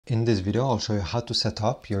In this video, I'll show you how to set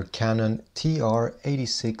up your Canon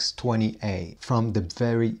TR8620a from the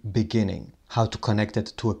very beginning. How to connect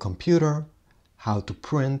it to a computer, how to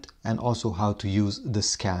print, and also how to use the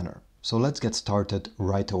scanner. So let's get started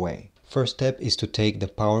right away. First step is to take the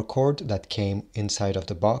power cord that came inside of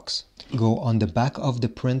the box. Go on the back of the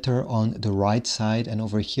printer on the right side, and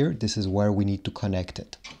over here, this is where we need to connect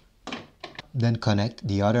it. Then connect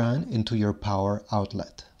the other end into your power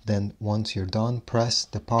outlet. Then once you're done, press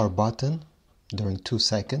the power button during 2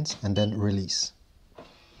 seconds and then release.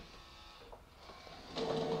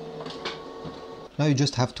 Now you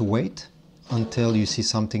just have to wait until you see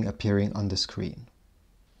something appearing on the screen.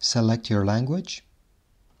 Select your language.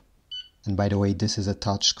 And by the way, this is a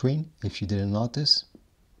touch screen if you didn't notice.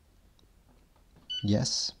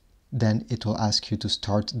 Yes. Then it will ask you to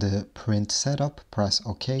start the print setup. Press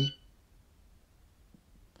OK.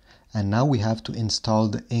 And now we have to install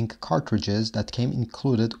the ink cartridges that came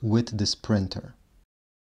included with this printer.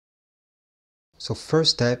 So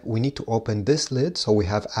first step, we need to open this lid so we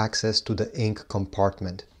have access to the ink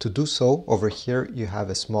compartment. To do so, over here you have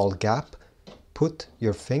a small gap. Put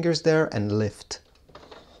your fingers there and lift.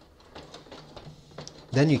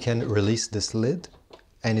 Then you can release this lid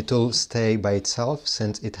and it will stay by itself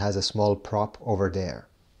since it has a small prop over there.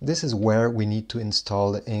 This is where we need to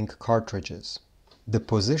install the ink cartridges. The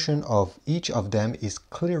position of each of them is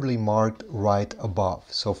clearly marked right above.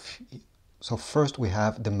 So first we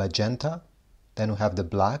have the magenta, then we have the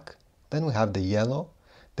black, then we have the yellow,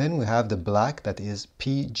 then we have the black that is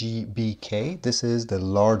PGBK. This is the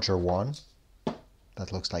larger one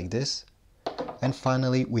that looks like this. And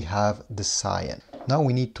finally we have the cyan. Now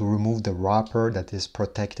we need to remove the wrapper that is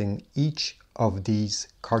protecting each of these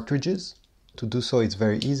cartridges. To do so, it's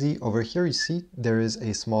very easy. Over here you see there is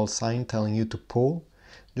a small sign telling you to pull.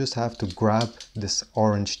 You just have to grab this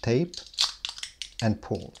orange tape and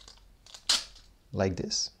pull like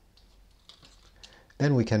this.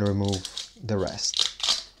 Then we can remove the rest.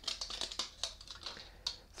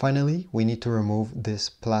 Finally, we need to remove this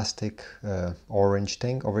plastic orange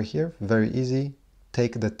thing over here. Very easy.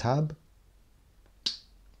 Take the tab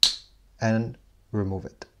and remove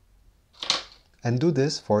it. And do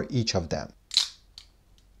this for each of them.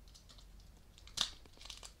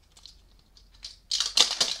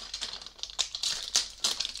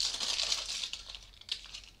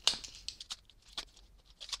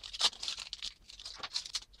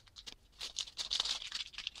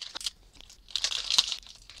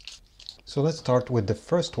 So let's start with the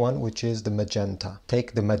first one, which is the magenta.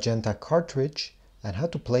 Take the magenta cartridge, and how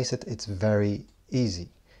to place it, it's very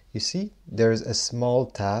easy. You see, there's a small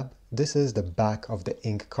tab. This is the back of the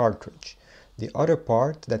ink cartridge. The other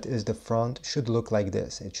part, that is the front, should look like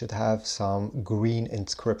this. It should have some green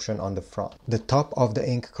inscription on the front. The top of the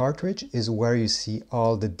ink cartridge is where you see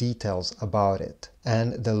all the details about it.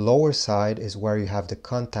 And the lower side is where you have the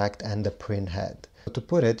contact and the print head. So to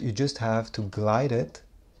put it, you just have to glide it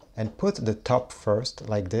and put the top first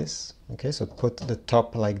like this. Okay, so put the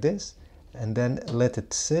top like this and then let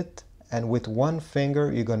it sit, and with one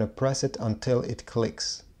finger you're going to press it until it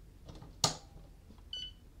clicks.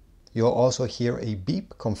 You'll also hear a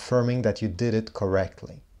beep confirming that you did it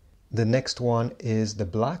correctly. The next one is the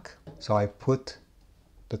black. So I put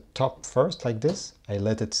the top first like this, I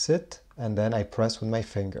let it sit, and then I press with my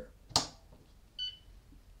finger.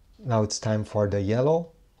 Now it's time for the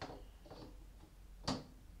yellow.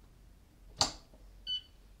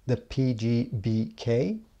 The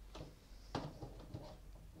PGBK,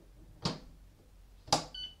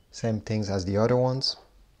 same things as the other ones,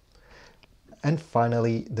 and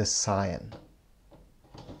finally the cyan.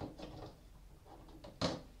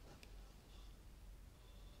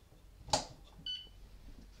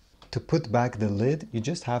 To put back the lid, you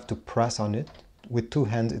just have to press on it. With 2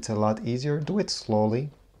 hands it's a lot easier. Do it slowly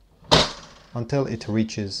until it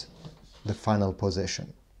reaches the final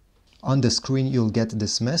position. On the screen you'll get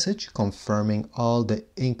this message confirming all the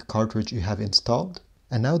ink cartridge you have installed.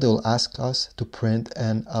 And now they'll ask us to print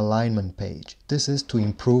an alignment page. This is to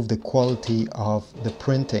improve the quality of the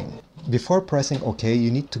printing. Before pressing OK, you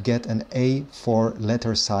need to get an A4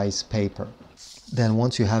 letter size paper. Then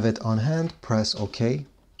once you have it on hand, press OK.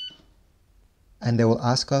 And they will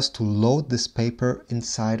ask us to load this paper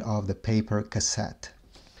inside of the paper cassette.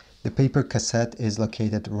 The paper cassette is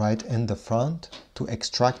located right in the front. To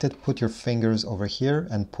extract it, put your fingers over here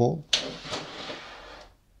and pull.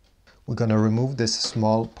 We're going to remove this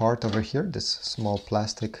small part over here, this small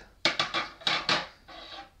plastic,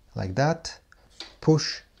 like that.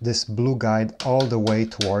 Push this blue guide all the way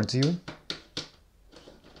towards you.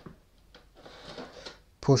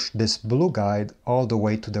 Push this blue guide all the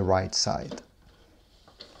way to the right side.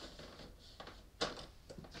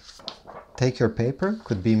 take your paper,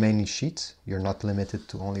 could be many sheets, you're not limited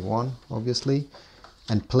to only one, obviously,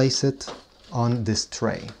 and place it on this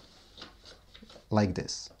tray, like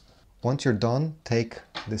this. Once you're done, take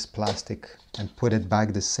this plastic and put it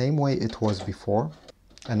back the same way it was before.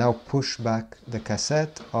 And now push back the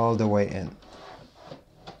cassette all the way in.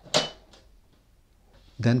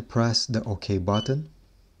 Then press the OK button.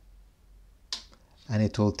 And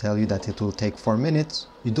it will tell you that it will take 4 minutes.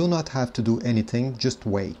 You do not have to do anything, just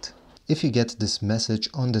wait. If you get this message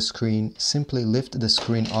on the screen, simply lift the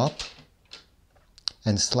screen up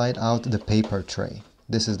and slide out the paper tray.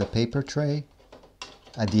 This is the paper tray.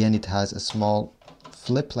 At the end it has a small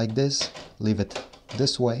flip like this. Leave it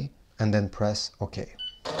this way and then press OK.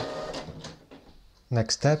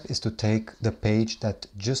 Next step is to take the page that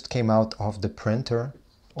just came out of the printer,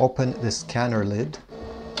 open the scanner lid,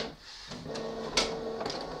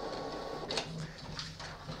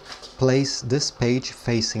 place this page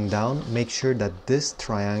facing down, make sure that this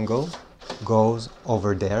triangle goes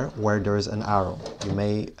over there where there is an arrow. You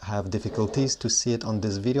may have difficulties to see it on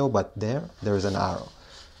this video, but there is an arrow.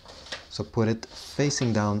 So put it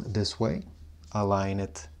facing down this way, align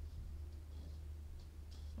it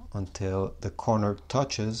until the corner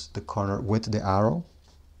touches the corner with the arrow.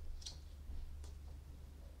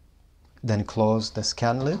 Then close the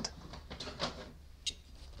scan lid.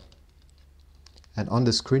 And on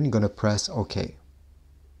the screen, you're going to press OK.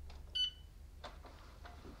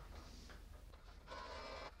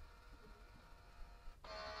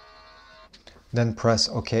 Then press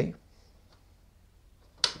OK.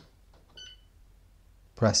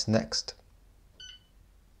 Press Next.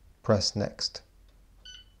 Press Next.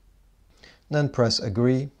 Then press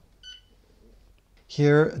Agree.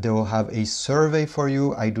 Here they will have a survey for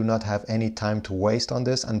you. I do not have any time to waste on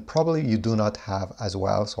this, and probably you do not have as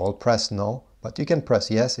well, so I'll press No. But you can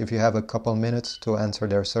press yes if you have a couple minutes to answer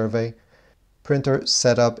their survey. Printer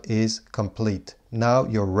setup is complete. Now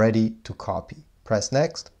you're ready to copy. Press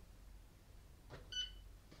Next.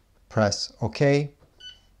 Press OK.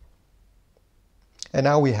 And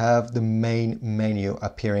now we have the main menu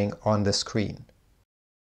appearing on the screen.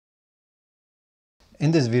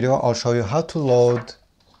 In this video, I'll show you how to load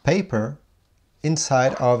paper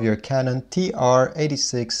inside of your Canon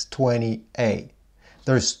TR8620a.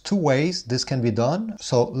 There's 2 ways this can be done,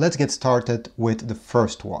 so let's get started with the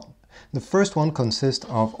first one. The first one consists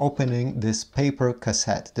of opening this paper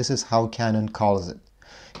cassette. This is how Canon calls it.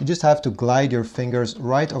 You just have to glide your fingers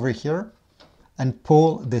right over here and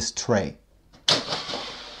pull this tray.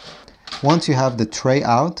 Once you have the tray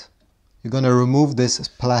out, you're going to remove this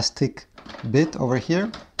plastic bit over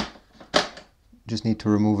here. Just need to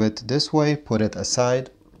remove it this way, put it aside.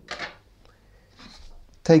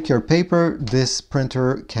 Take your paper. This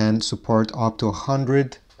printer can support up to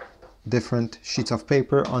 100 different sheets of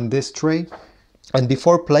paper on this tray. And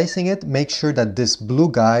before placing it, make sure that this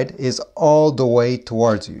blue guide is all the way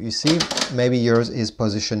towards you. You see, maybe yours is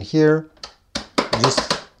positioned here.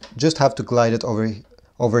 Just have to glide it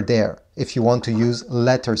over there if you want to use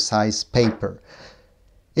letter size paper.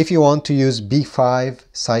 If you want to use B5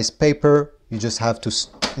 size paper, you just have to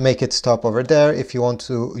make it stop over there. If you want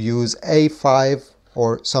to use A5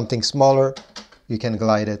 or something smaller, you can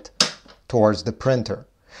glide it towards the printer.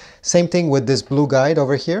 Same thing with this blue guide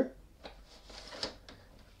over here.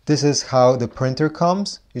 This is how the printer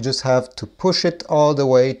comes. You just have to push it all the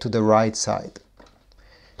way to the right side.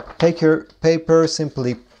 Take your paper,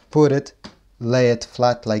 simply put it, lay it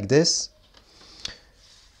flat like this.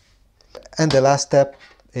 And the last step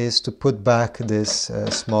is to put back this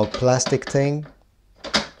small plastic thing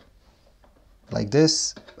like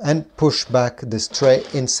this and push back this tray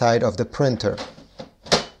inside of the printer.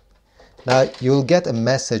 Now you'll get a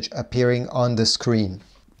message appearing on the screen.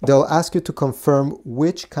 They'll ask you to confirm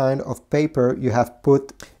which kind of paper you have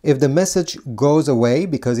put. If the message goes away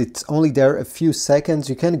because it's only there a few seconds,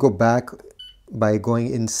 you can go back by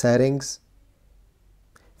going in Settings,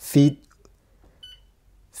 Feed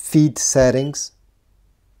Settings,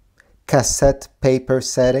 Cassette Paper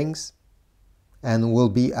Settings, and will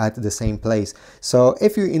be at the same place. So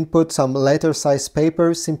if you input some letter size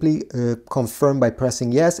paper, simply confirm by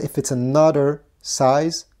pressing yes. If it's another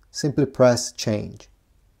size, simply press change.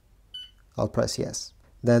 I'll press yes.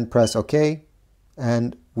 Then press OK,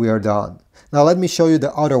 and we are done. Now let me show you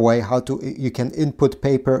the other way how you can input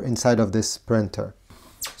paper inside of this printer.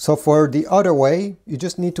 So for the other way, you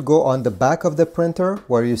just need to go on the back of the printer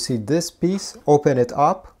where you see this piece, open it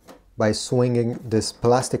up by swinging this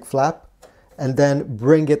plastic flap, and then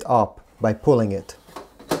bring it up by pulling it.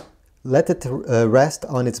 Let it rest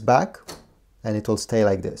on its back and it will stay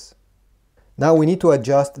like this. Now we need to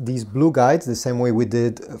adjust these blue guides the same way we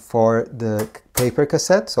did for the paper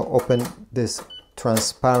cassette. So open this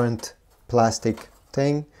transparent plastic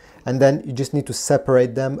thing, and then you just need to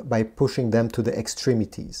separate them by pushing them to the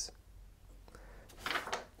extremities.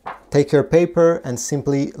 Take your paper and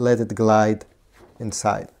simply let it glide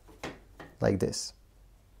inside, like this.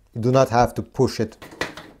 You do not have to push it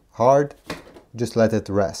hard, just let it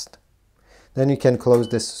rest. Then you can close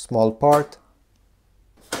this small part,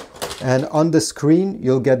 and on the screen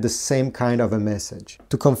you'll get the same kind of a message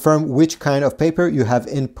to confirm which kind of paper you have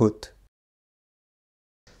input.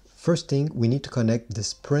 First thing, we need to connect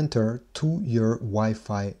this printer to your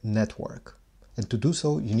Wi-Fi network. And to do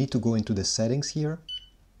so, you need to go into the settings here,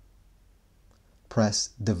 press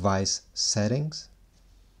Device Settings,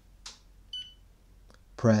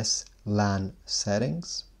 press LAN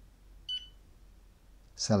Settings,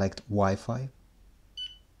 select Wi-Fi,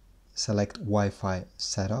 select Wi-Fi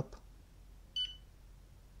Setup,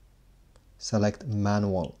 select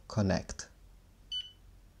Manual Connect.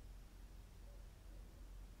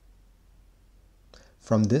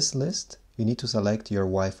 From this list, you need to select your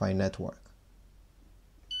Wi-Fi network.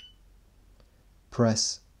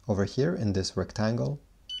 Press over here in this rectangle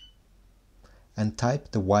and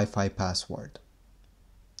type the Wi-Fi password.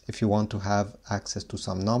 If you want to have access to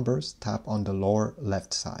some numbers, tap on the lower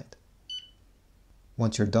left side.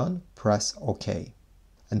 Once you're done, press OK,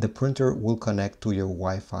 and the printer will connect to your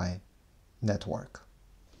Wi-Fi network.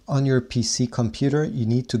 On your PC computer, you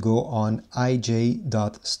need to go on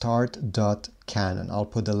ij.start.canon. I'll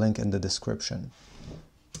put the link in the description.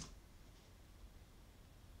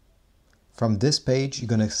 From this page, you're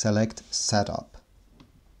going to select Setup.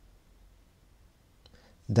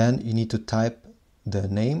 Then you need to type the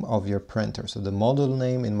name of your printer. So the model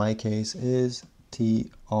name in my case is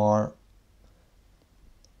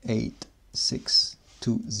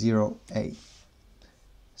TR8620a.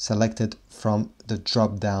 Select it from the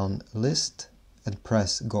drop-down list and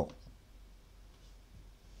press Go.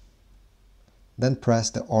 Then press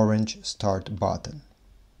the orange Start button.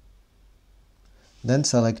 Then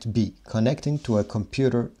select B, connecting to a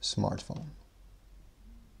computer smartphone.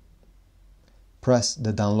 Press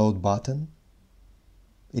the download button.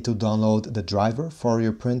 It will download the driver for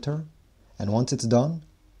your printer, and once it's done,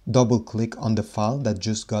 double-click on the file that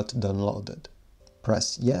just got downloaded.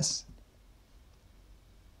 Press Yes.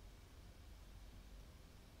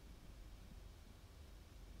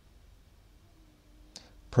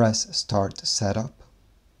 Press Start Setup.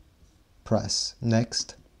 Press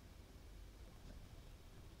Next.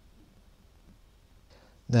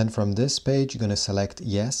 Then from this page, you're going to select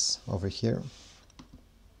Yes over here.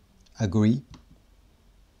 Agree.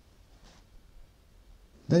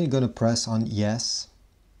 Then you're going to press on Yes.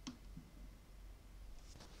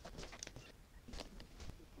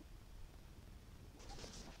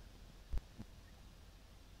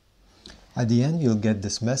 At the end, you'll get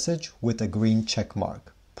this message with a green check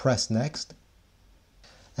mark. Press Next.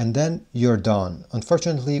 And then you're done.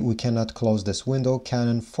 Unfortunately, we cannot close this window.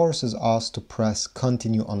 Canon forces us to press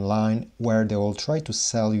Continue Online, where they will try to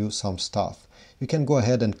sell you some stuff. You can go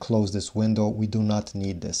ahead and close this window. We do not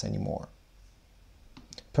need this anymore.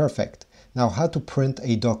 Perfect. Now, how to print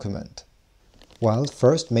a document? Well,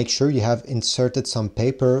 first make sure you have inserted some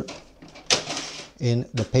paper in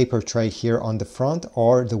the paper tray here on the front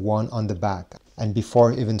or the one on the back. And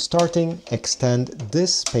before even starting, extend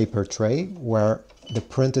this paper tray where the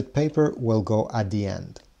printed paper will go at the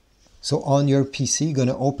end. So on your PC, you're going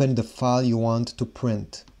to open the file you want to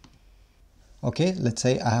print. Okay, let's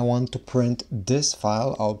say I want to print this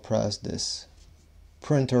file. I'll press this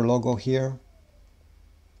printer logo here.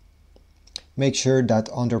 Make sure that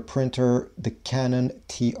under printer, the Canon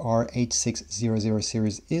TR8620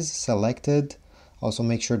 series is selected. Also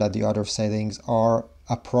make sure that the other settings are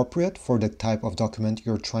appropriate for the type of document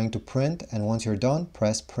you're trying to print. And once you're done,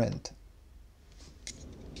 press Print.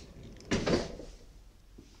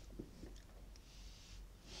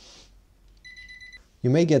 You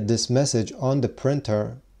may get this message on the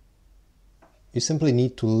printer. You simply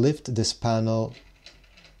need to lift this panel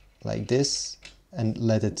like this and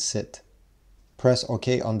let it sit. Press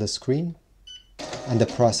OK on the screen and the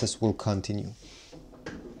process will continue.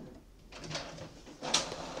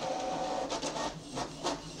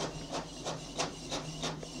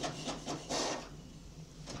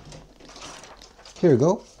 Here you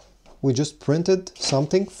go. We just printed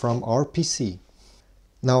something from our PC.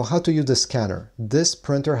 Now, how to use the scanner. This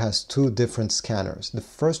printer has two different scanners. The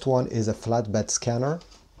first one is a flatbed scanner,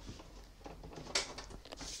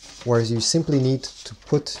 where you simply need to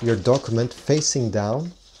put your document facing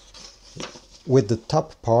down with the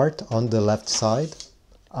top part on the left side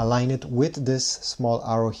Align it with this small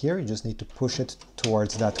arrow here. You just need to push it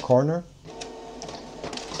towards that corner.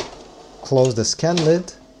 Close the scan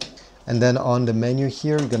lid, and then on the menu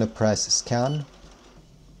here you're going to press scan,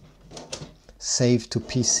 save to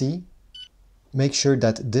PC. Make sure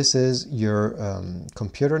that this is your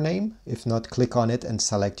computer name. If not, click on it and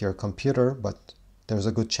select your computer, but there's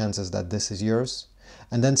a good chances that this is yours.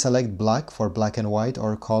 And then select black for black and white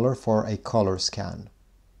or color for a color scan.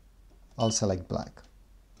 I'll select black.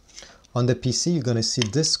 On the PC you're going to see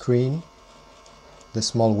this screen, the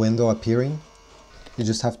small window appearing. You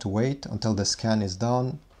just have to wait until the scan is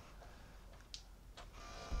done.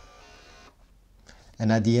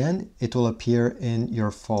 And at the end, it will appear in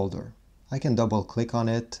your folder. I can double click on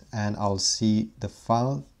it and I'll see the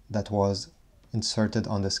file that was inserted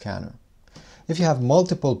on the scanner. If you have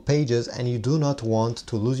multiple pages and you do not want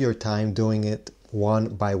to lose your time doing it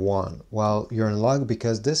one by one, well, you're in luck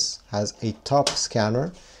because this has a top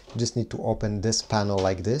scanner. You just need to open this panel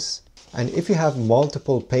like this. And if you have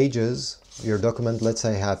multiple pages, your document, let's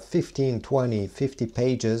say, have 15, 20, 50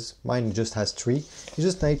 pages, mine just has 3, you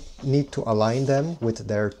just need to align them with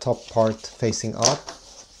their top part facing up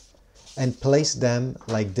and place them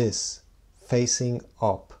like this, facing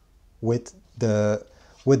up, with the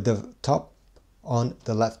top on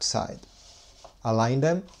the left side. Align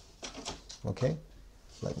them, okay,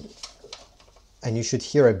 and you should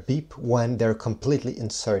hear a beep when they're completely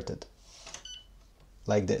inserted,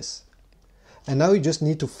 like this. And now you just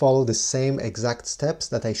need to follow the same exact steps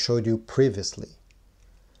that I showed you previously.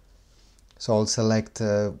 So I'll select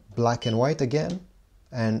black and white again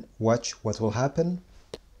and watch what will happen.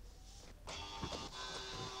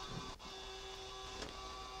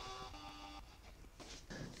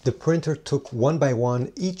 The printer took one by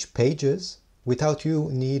one each pages without you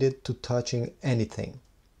needed to touching anything.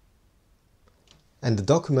 And the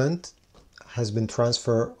document has been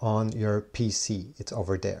transferred on your PC. It's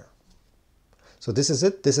over there. So this is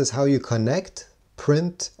it. This is how you connect,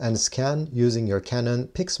 print and scan using your Canon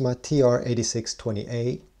Pixma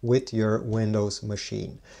TR8620a with your Windows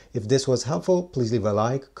machine. If this was helpful, please leave a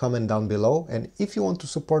like, comment down below, and if you want to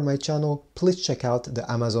support my channel, please check out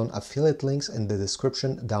the Amazon affiliate links in the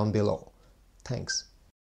description down below. Thanks.